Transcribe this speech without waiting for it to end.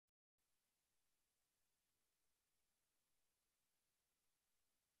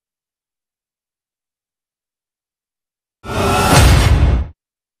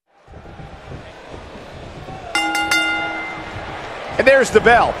And there's the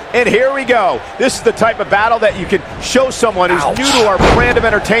bell. And here we go. This is the type of battle that you can show someone who's new to our brand of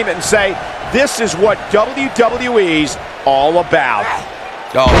entertainment and say, this is what WWE's all about.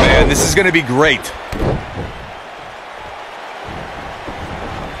 Oh, man, this is going to be great.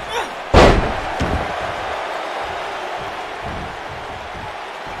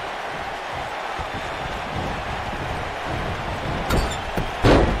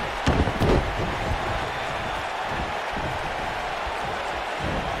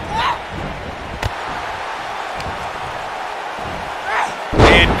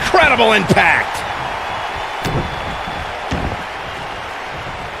 Incredible impact.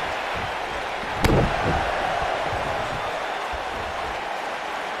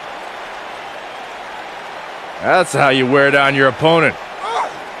 That's how you wear down your opponent.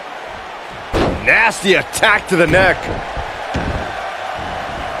 Nasty attack to the neck.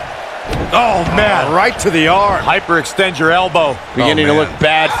 Oh, man, right to the arm. Hyperextend your elbow. Beginning to look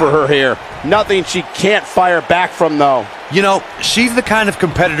bad for her here. Nothing she can't fire back from, though. You know, she's the kind of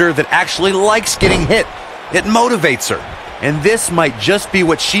competitor that actually likes getting hit. It motivates her. And this might just be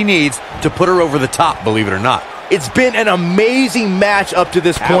what she needs to put her over the top, believe it or not. It's been an amazing match up to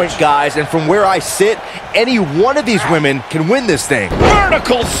this point, guys, and from where I sit, any one of these women can win this thing.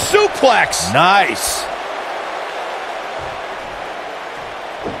 Vertical suplex. Nice.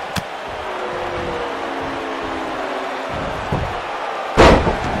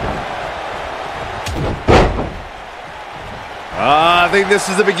 I think this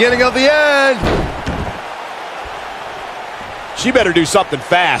is the beginning of the end. She better do something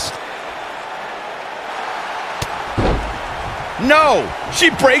fast. No, she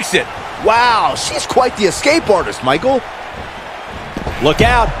breaks it. Wow, she's quite the escape artist, Michael. Look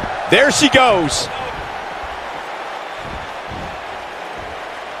out. There she goes.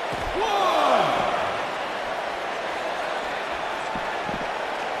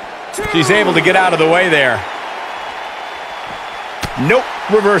 She's able to get out of the way there. Nope,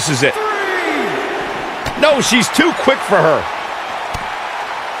 reverses it. No, she's too quick for her.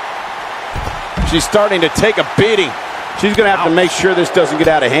 She's starting to take a beating. She's going to have to make sure this doesn't get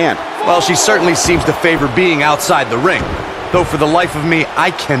out of hand. Well, she certainly seems to favor being outside the ring. Though for the life of me,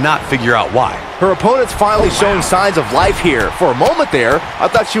 I cannot figure out why. Her opponent's finally showing signs of life here. For a moment there, I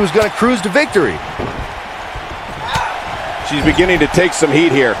thought she was going to cruise to victory. She's beginning to take some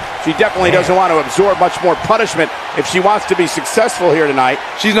heat here. She definitely doesn't want to absorb much more punishment if she wants to be successful here tonight.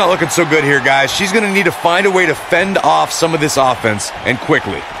 She's not looking so good here, guys. She's going to need to find a way to fend off some of this offense, and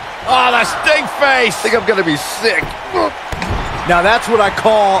quickly. Oh, the stink face! I think I'm going to be sick. Now that's what I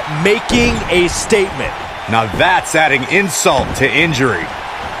call making a statement. Now that's adding insult to injury.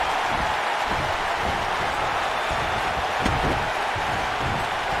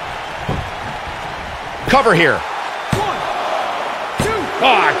 Cover here.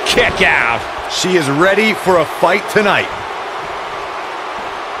 Oh, kick out. She is ready for a fight tonight.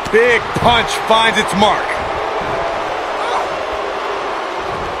 Big punch finds its mark.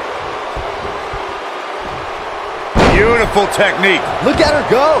 Beautiful technique. Look at her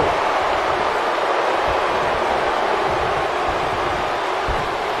go.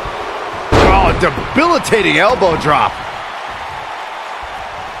 Oh, debilitating elbow drop.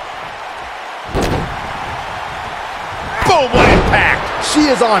 Boom, what impact. She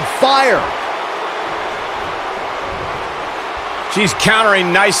is on fire. She's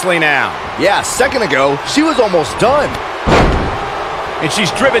countering nicely now. Yeah, a second ago, she was almost done. And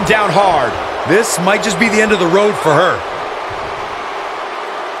she's driven down hard. This might just be the end of the road for her.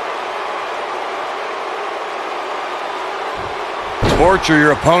 Torture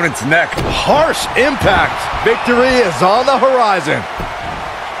your opponent's neck. Harsh impact. Victory is on the horizon.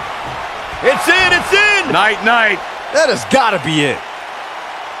 It's in, it's in! Night, night. That has got to be it.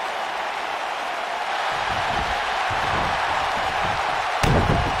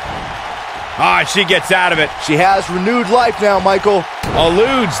 Ah, she gets out of it. She has renewed life now, Michael.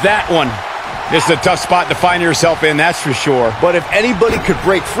 Eludes that one. This is a tough spot to find yourself in, that's for sure. But if anybody could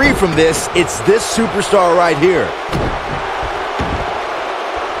break free from this, it's this superstar right here.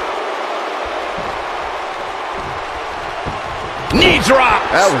 Knee drop.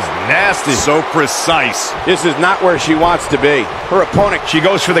 That was nasty. So precise. This is not where she wants to be. Her opponent, she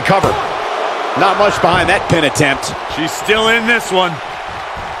goes for the cover. Not much behind that pin attempt. She's still in this one.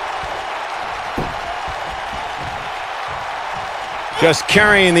 Just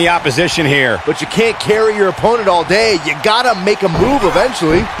carrying the opposition here. But you can't carry your opponent all day. You gotta make a move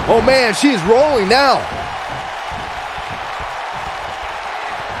eventually. Oh man, she is rolling now.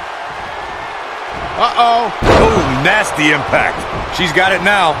 Uh-oh. Oh, nasty impact. She's got it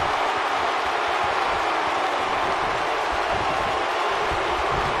now.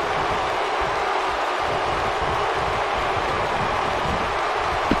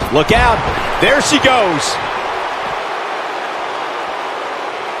 Look out. There she goes.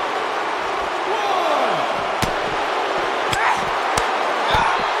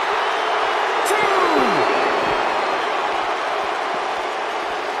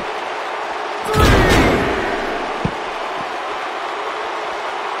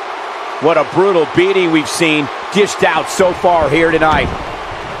 What a brutal beating we've seen dished out so far here tonight.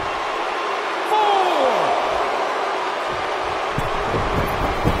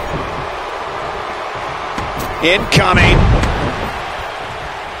 4. Incoming.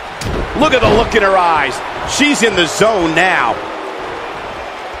 Look at the look in her eyes. She's in the zone now.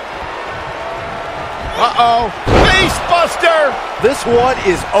 Uh-oh. Face buster. This one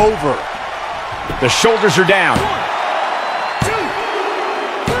is over. The shoulders are down.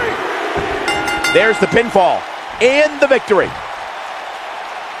 There's the pinfall and the victory.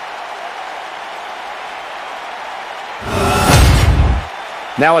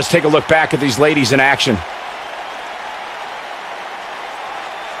 Now let's take a look back at these ladies in action.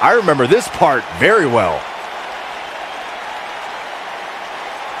 I remember this part very well.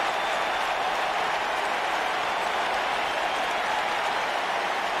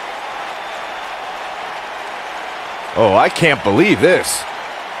 Oh, I can't believe this.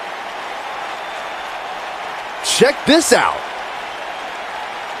 Check this out.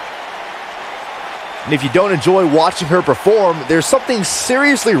 And if you don't enjoy watching her perform, there's something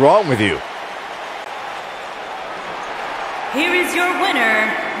seriously wrong with you. Here is your winner,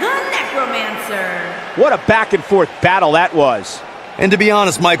 the Necromancer. What a back and forth battle that was. And to be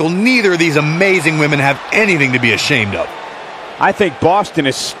honest, Michael, neither of these amazing women have anything to be ashamed of. I think Boston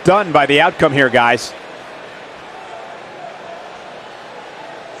is stunned by the outcome here, guys.